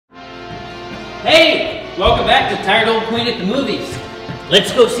Hey! Welcome back to Tired Old Queen at the Movies.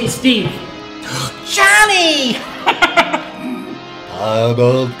 Let's go see Steve. Johnny! Tired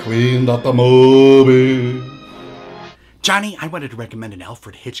Old Queen at the Movies. Johnny, I wanted to recommend an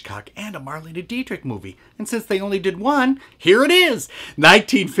Alfred Hitchcock and a Marlene Dietrich movie. And since they only did one, here it is.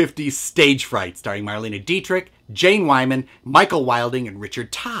 1950s Stage Fright, starring Marlene Dietrich, Jane Wyman, Michael Wilding, and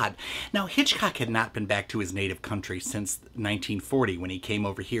Richard Todd. Now, Hitchcock had not been back to his native country since 1940 when he came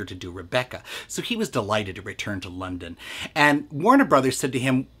over here to do Rebecca, so he was delighted to return to London. And Warner Brothers said to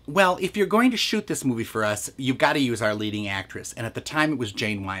him, well, if you're going to shoot this movie for us, you've got to use our leading actress. And at the time, it was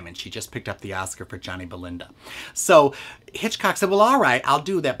Jane Wyman. She just picked up the Oscar for Johnny Belinda. So Hitchcock said, well, all right, I'll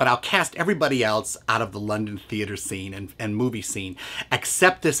do that, but I'll cast everybody else out of the London theater scene and movie scene,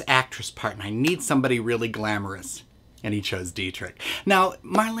 except this actress part, and I need somebody really glamorous. And he chose Dietrich. Now,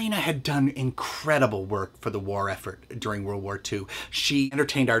 Marlene had done incredible work for the war effort during World War II. She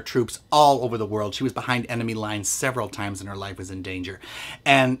entertained our troops all over the world. She was behind enemy lines several times and her life was in danger.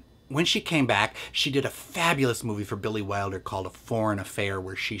 And when she came back, she did a fabulous movie for Billy Wilder called A Foreign Affair,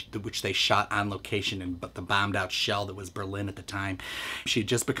 which they shot on location in the bombed-out shell that was Berlin at the time. She had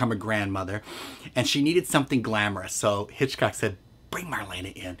just become a grandmother, and she needed something glamorous. So Hitchcock said, bring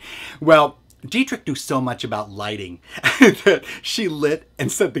Marlene in. Well, Dietrich knew so much about lighting that she lit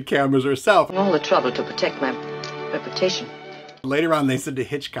and set the cameras herself. All the trouble to protect my reputation. Later on, they said to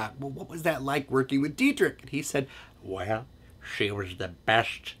Hitchcock, well, what was that like working with Dietrich? And he said, well, she was the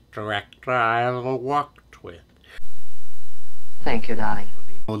best director I ever worked with. Thank you, darling.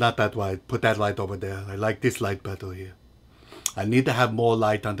 Oh, not that light. Put that light over there. I like this light better here. I need to have more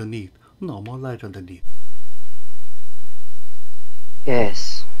light underneath. No, more light underneath.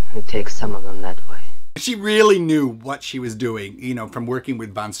 Yes. It takes some of them that way. She really knew what she was doing, you know, from working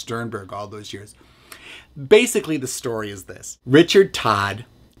with von Sternberg all those years. Basically, the story is this. Richard Todd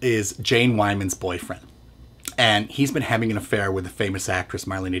is Jane Wyman's boyfriend. And he's been having an affair with the famous actress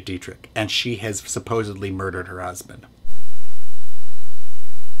Marlene Dietrich. And she has supposedly murdered her husband.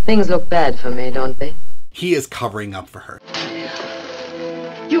 Things look bad for me, don't they? He is covering up for her.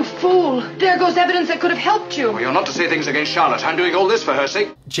 You fool! There goes evidence that could have helped you. Well, you're not to say things against Charlotte. I'm doing all this for her sake.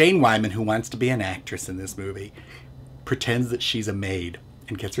 Jane Wyman, who wants to be an actress in this movie, pretends that she's a maid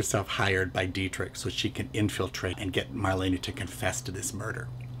and gets herself hired by Dietrich so she can infiltrate and get Marlene to confess to this murder.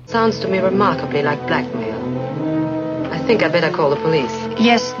 Sounds to me remarkably like blackmail. I think I better call the police.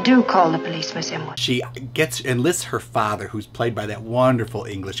 Yes, do call the police, Miss Emwood. She enlists her father, who's played by that wonderful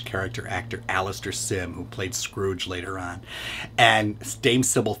English character actor Alistair Sim, who played Scrooge later on. And Dame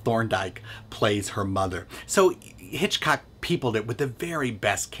Sybil Thorndyke plays her mother. So Hitchcock peopled it with the very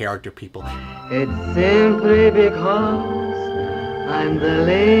best character people. It's simply because I'm the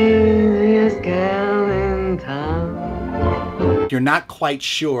laziest gal in town. You're not quite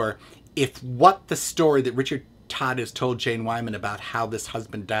sure if what the story that Richard Todd has told Jane Wyman about how this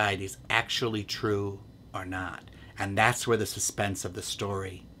husband died is actually true or not. And that's where the suspense of the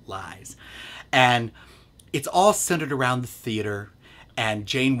story lies. And it's all centered around the theater. And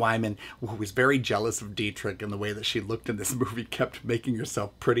Jane Wyman, who was very jealous of Dietrich and the way that she looked in this movie, kept making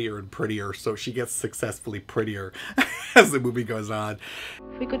herself prettier and prettier. So she gets successfully prettier as the movie goes on.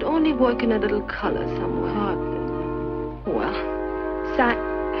 If we could only work in a little color somewhere. Well,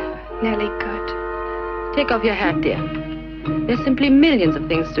 Nearly good. take off your hat, dear. There's simply millions of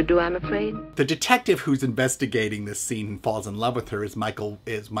things to do, I'm afraid. The detective who's investigating this scene and falls in love with her is Michael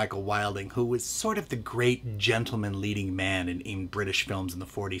Wilding, who is sort of the great gentleman leading man in British films in the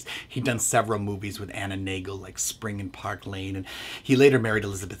 40s. He'd done several movies with Anna Nagel, like Spring in Park Lane, and he later married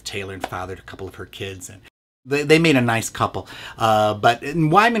Elizabeth Taylor and fathered a couple of her kids. And they made a nice couple, but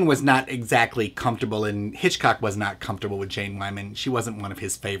Wyman was not exactly comfortable, and Hitchcock was not comfortable with Jane Wyman. She wasn't one of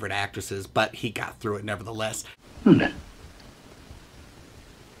his favorite actresses, but he got through it nevertheless.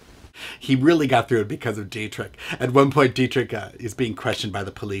 He really got through it because of Dietrich. At one point, Dietrich is being questioned by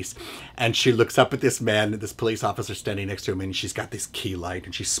the police, and she looks up at this man, this police officer standing next to him, and she's got this key light,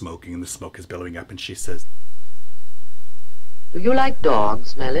 and she's smoking, and the smoke is billowing up, and she says, Do you like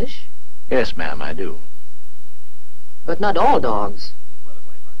dogs, Mellish? Yes, ma'am, I do. But not all dogs.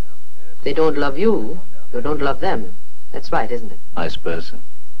 If they don't love you, you don't love them. That's right, isn't it? I suppose so.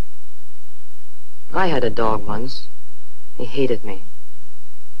 I had a dog once. He hated me.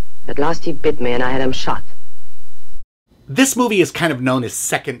 At last he bit me and I had him shot. This movie is kind of known as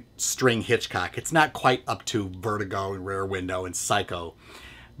second string Hitchcock. It's not quite up to Vertigo and Rear Window and Psycho.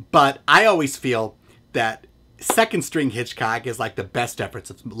 But I always feel that second string Hitchcock is like the best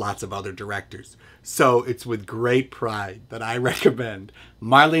efforts of lots of other directors. So it's with great pride that I recommend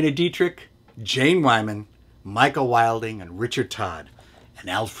Marlene Dietrich, Jane Wyman, Michael Wilding, and Richard Todd, and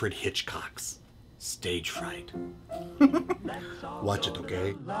Alfred Hitchcock's Stage fright. Watch it,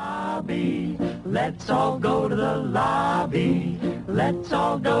 okay? Lobby. Let's all go to the lobby. Let's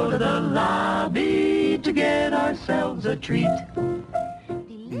all go to the lobby to get ourselves a treat.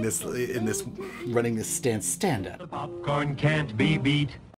 In this running this stand up. The popcorn can't be beat.